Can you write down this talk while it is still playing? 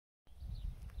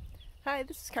Hi,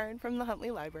 this is Karin from the Huntley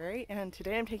Library, and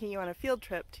today I'm taking you on a field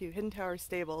trip to Hidden Tower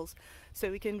Stables so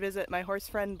we can visit my horse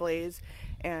friend Blaze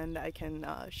and I can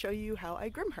show you how I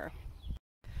groom her.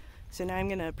 So now I'm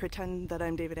going to pretend that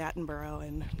I'm David Attenborough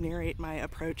and narrate my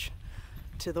approach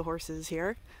to the horses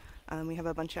here. We have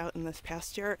a bunch out in this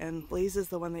pasture, and Blaze is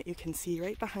the one that you can see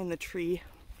right behind the tree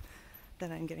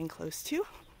that I'm getting close to.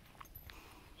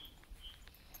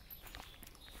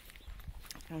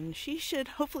 And she should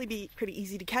hopefully be pretty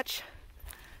easy to catch.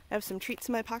 I have some treats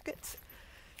in my pockets,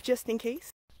 just in case.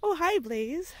 Oh, hi,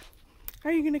 Blaze.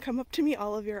 Are you going to come up to me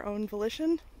all of your own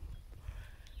volition?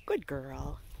 Good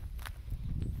girl.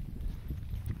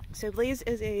 So Blaze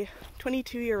is a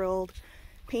 22-year-old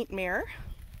paint mare,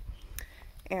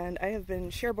 and I have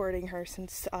been shareboarding her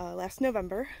since last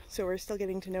November, so we're still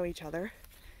getting to know each other.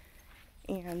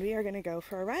 And we are going to go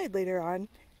for a ride later on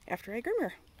after I groom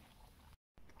her.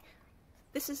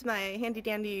 This is my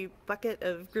handy-dandy bucket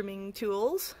of grooming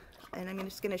tools, and I'm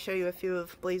just going to show you a few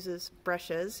of Blaze's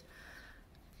brushes.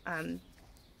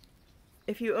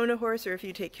 If you own a horse or if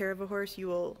you take care of a horse, you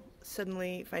will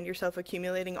suddenly find yourself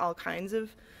accumulating all kinds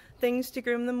of things to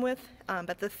groom them with.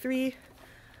 But the three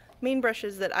main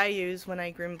brushes that I use when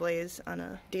I groom Blaze on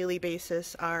a daily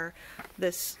basis are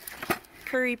this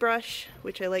curry brush,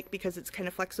 which I like because it's kind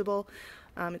of flexible.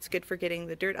 It's good for getting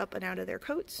the dirt up and out of their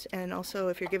coats, and also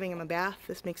if you're giving them a bath,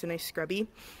 this makes a nice scrubby.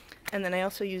 And then I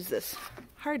also use this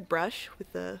hard brush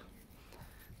with the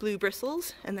blue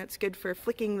bristles, and that's good for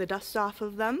flicking the dust off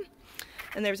of them.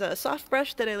 And there's a soft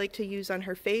brush that I like to use on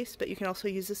her face, but you can also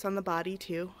use this on the body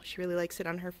too. She really likes it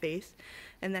on her face,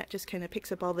 and that just kind of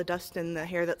picks up all the dust and the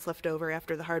hair that's left over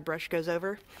after the hard brush goes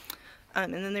over.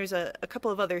 And then there's a couple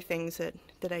of other things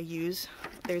that I use.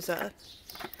 There's a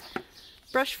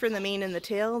brush for the mane and the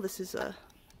tail. This is a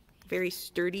very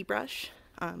sturdy brush.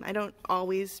 I don't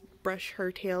always brush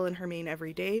her tail and her mane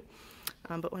every day,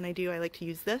 but when I do, I like to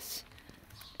use this.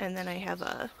 And then I have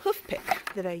a hoof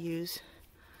pick that I use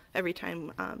every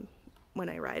time when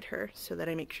I ride her, so that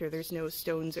I make sure there's no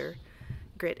stones or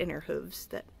grit in her hooves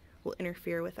that will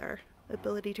interfere with our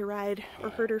ability to ride or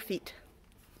hurt her feet.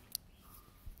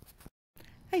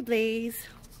 Hi, Blaze.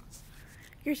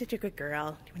 You're such a good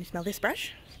girl. Do you want to smell this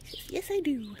brush? Yes, I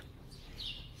do.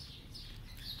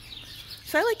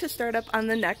 So I like to start up on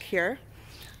the neck here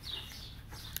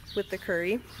with the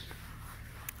curry,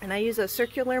 and I use a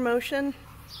circular motion.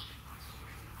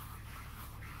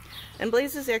 And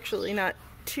Blaze is actually not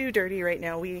too dirty right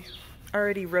now. We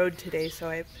already rode today, so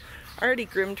I've already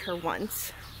groomed her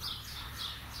once.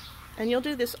 And you'll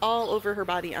do this all over her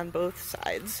body on both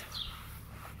sides.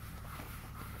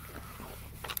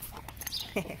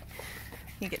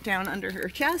 You get down under her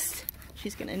chest,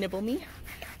 she's gonna nibble me.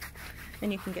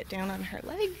 And you can get down on her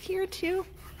leg here too.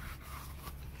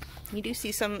 You do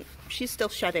see some, she's still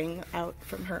shedding out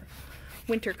from her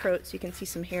winter coat, so you can see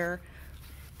some hair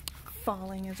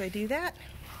falling as I do that.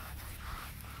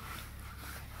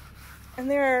 And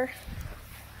there are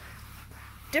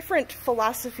different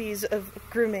philosophies of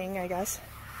grooming, I guess.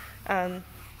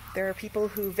 There are people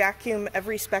who vacuum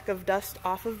every speck of dust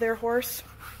off of their horse.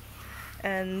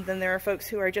 And then there are folks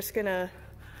who are just gonna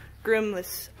groom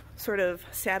this sort of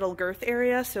saddle girth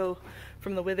area, so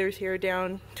from the withers here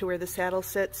down to where the saddle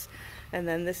sits, and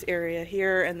then this area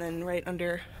here, and then right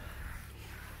under,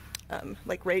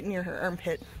 like right near her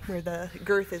armpit where the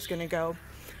girth is gonna go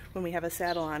when we have a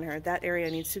saddle on her. That area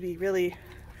needs to be really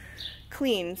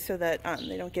clean so that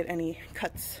they don't get any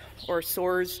cuts or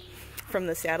sores from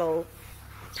the saddle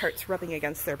parts rubbing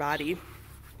against their body.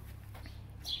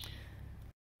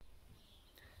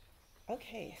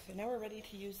 Okay, so now we're ready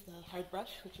to use the hard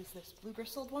brush, which is this blue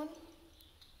bristled one.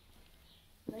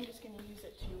 And I'm just going to use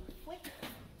it to flick,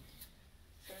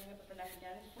 starting up at the neck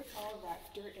again, flick all of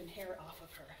that dirt and hair off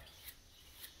of her.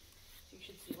 So you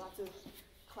should see lots of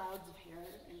clouds of hair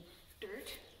and dirt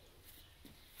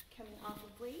coming off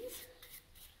of Blaze.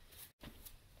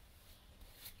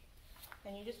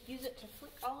 And you just use it to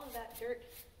flick all of that dirt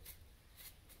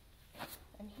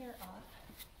and hair off.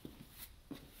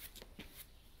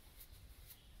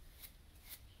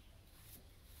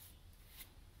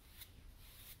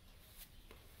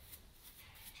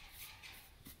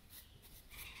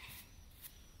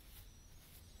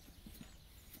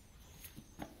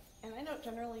 And I don't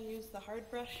generally use the hard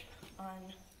brush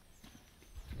on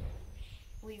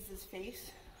Blaze's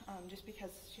face, just because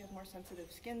she has more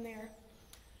sensitive skin there,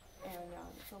 and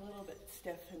it's a little bit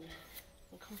stiff and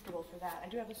uncomfortable for that. I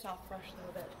do have a soft brush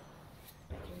though that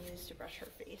I can use to brush her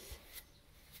face.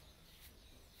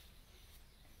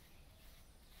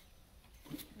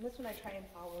 And this one I try and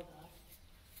follow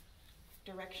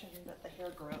the direction that the hair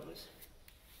grows.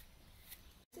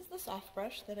 This is the soft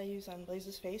brush that I use on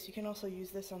Blaze's face. You can also use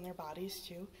this on their bodies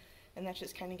too, and that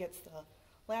just kind of gets the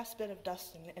last bit of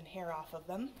dust and hair off of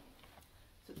them.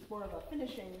 So it's more of a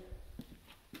finishing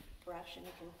brush, and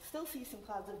you can still see some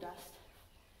clouds of dust.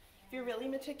 If you're really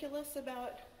meticulous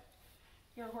about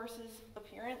your horse's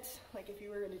appearance, like if you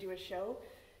were going to do a show,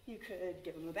 you could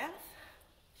give them a bath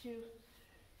to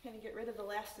kind of get rid of the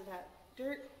last of that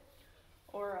dirt,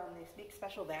 or they make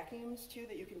special vacuums too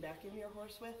that you can vacuum your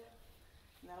horse with,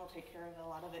 and that'll take care of a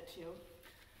lot of it too.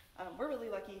 We're really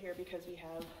lucky here because we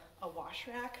have a wash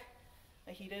rack,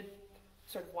 a heated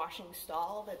sort of washing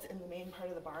stall that's in the main part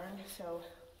of the barn. So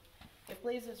if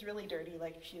Blaze is really dirty,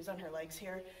 like she is on her legs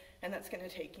here, and that's going to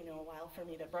take, you know, a while for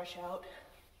me to brush out,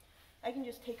 I can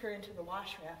just take her into the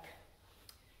wash rack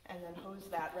and then hose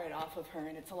that right off of her,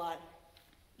 and it's a lot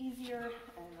easier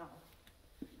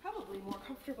and probably more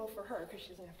comfortable for her because she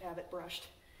doesn't have to have it brushed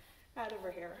out of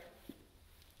her hair.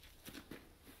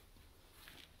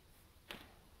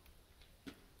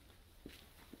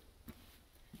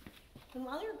 And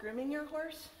while you're grooming your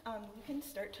horse, you can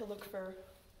start to look for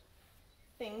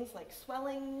things like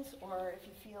swellings, or if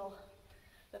you feel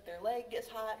that their leg is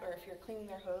hot, or if you're cleaning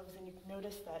their hooves and you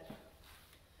notice that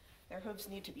their hooves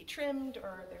need to be trimmed,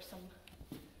 or there's some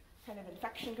kind of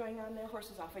infection going on there.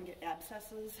 Horses often get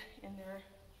abscesses in their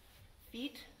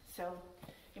feet, so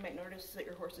you might notice that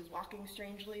your horse is walking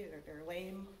strangely, or they're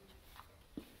lame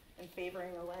and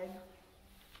favoring a leg.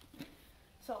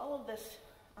 So all of this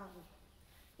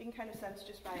you can kind of sense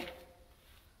just by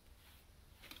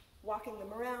walking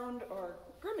them around or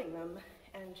grooming them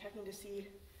and checking to see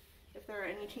if there are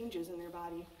any changes in their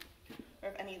body,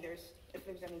 or if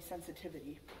there's any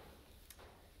sensitivity.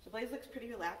 So Blaze looks pretty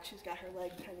relaxed. She's got her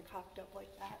leg kind of cocked up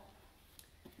like that.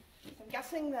 So I'm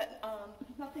guessing that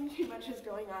nothing too much is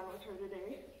going on with her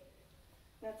today.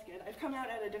 That's good. I've come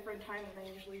out at a different time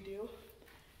than I usually do.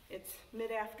 It's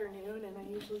mid-afternoon, and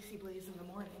I usually see Blaze in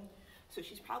the morning. So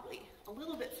she's probably a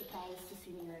little bit surprised to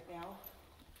see me right now.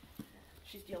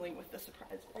 She's dealing with the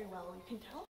surprise very well, you can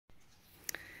tell.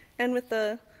 And with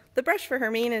the brush for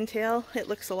her mane and tail, it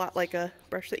looks a lot like a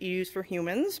brush that you use for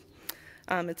humans.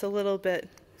 It's a little bit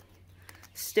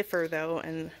stiffer though,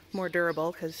 and more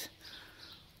durable, because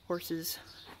horses'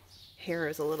 hair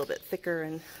is a little bit thicker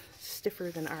and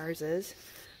stiffer than ours is.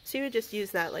 So you would just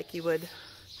use that like you would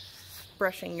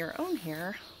brushing your own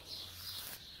hair.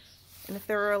 And if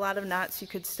there were a lot of knots, you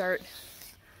could start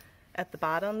at the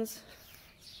bottoms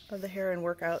of the hair and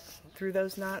work out through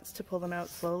those knots to pull them out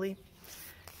slowly.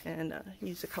 And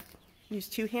use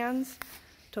two hands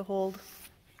to hold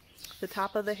the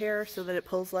top of the hair so that it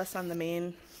pulls less on the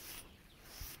mane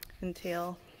and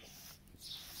tail.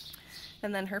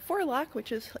 And then her forelock,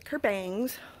 which is like her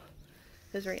bangs,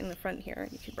 is right in the front here,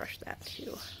 and you can brush that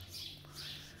too.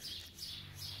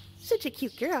 Such a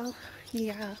cute girl.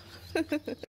 Yeah.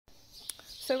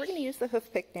 So we're going to use the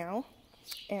hoof pick now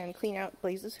and clean out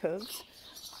Blaze's hooves.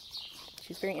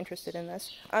 She's very interested in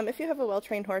this. If you have a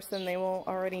well-trained horse, then they will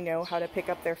already know how to pick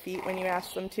up their feet when you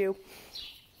ask them to.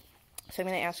 So I'm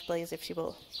going to ask Blaze if she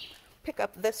will pick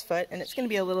up this foot, and it's going to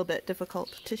be a little bit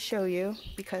difficult to show you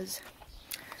because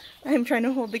I'm trying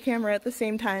to hold the camera at the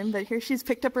same time, but here she's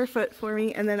picked up her foot for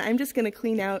me, and then I'm just going to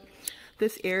clean out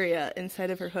this area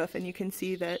inside of her hoof, and you can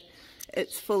see that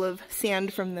it's full of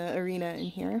sand from the arena in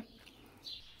here.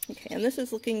 Okay, and this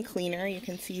is looking cleaner. You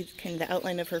can see kind of the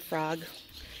outline of her frog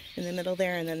in the middle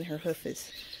there, and then her hoof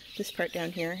is this part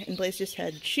down here. And Blaze just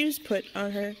had shoes put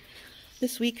on her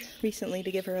this week recently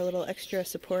to give her a little extra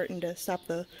support and to stop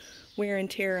the wear and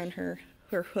tear on her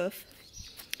hoof.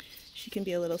 She can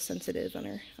be a little sensitive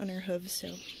on her hooves,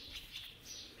 so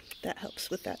that helps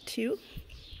with that too.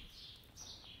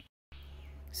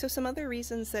 So some other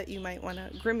reasons that you might want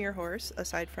to groom your horse,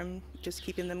 aside from just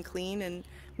keeping them clean and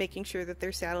making sure that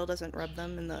their saddle doesn't rub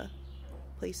them in the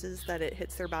places that it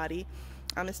hits their body,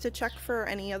 is to check for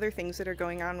any other things that are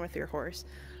going on with your horse.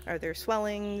 Are there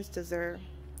swellings? Do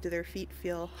their feet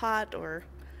feel hot, or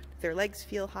do their legs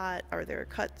feel hot? Are there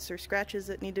cuts or scratches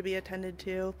that need to be attended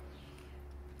to?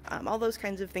 All those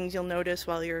kinds of things you'll notice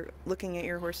while you're looking at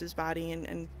your horse's body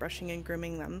and brushing and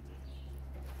grooming them.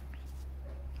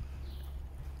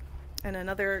 And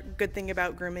another good thing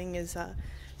about grooming is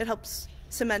it helps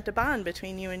cement a bond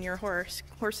between you and your horse.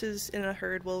 Horses in a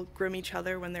herd will groom each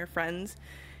other when they're friends,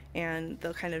 and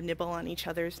they'll kind of nibble on each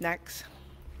other's necks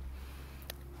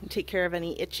and take care of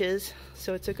any itches.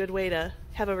 So it's a good way to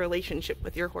have a relationship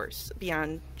with your horse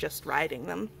beyond just riding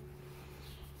them.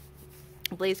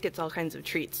 Blaze gets all kinds of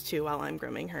treats too while I'm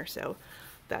grooming her, so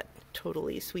that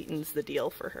totally sweetens the deal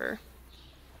for her.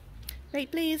 Right,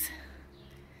 Blaze?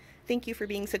 Thank you for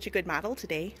being such a good model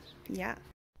today. Yeah.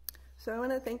 So I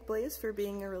want to thank Blaze for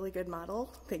being a really good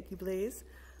model. Thank you, Blaze,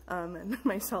 and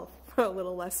myself a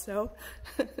little less so.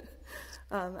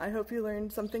 I hope you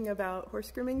learned something about horse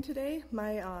grooming today.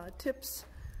 My tips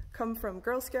come from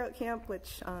Girl Scout camp,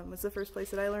 which was the first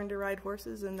place that I learned to ride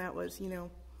horses, and that was,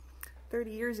 30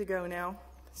 years ago now.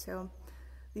 So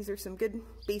these are some good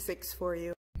basics for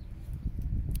you.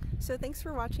 So thanks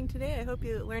for watching today. I hope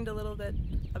you learned a little bit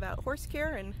about horse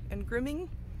care and grooming.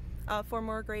 For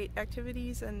more great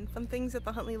activities and fun things at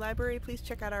the Huntley Library, please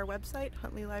check out our website,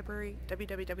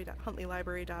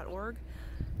 www.huntleylibrary.org,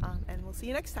 and we'll see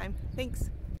you next time. Thanks!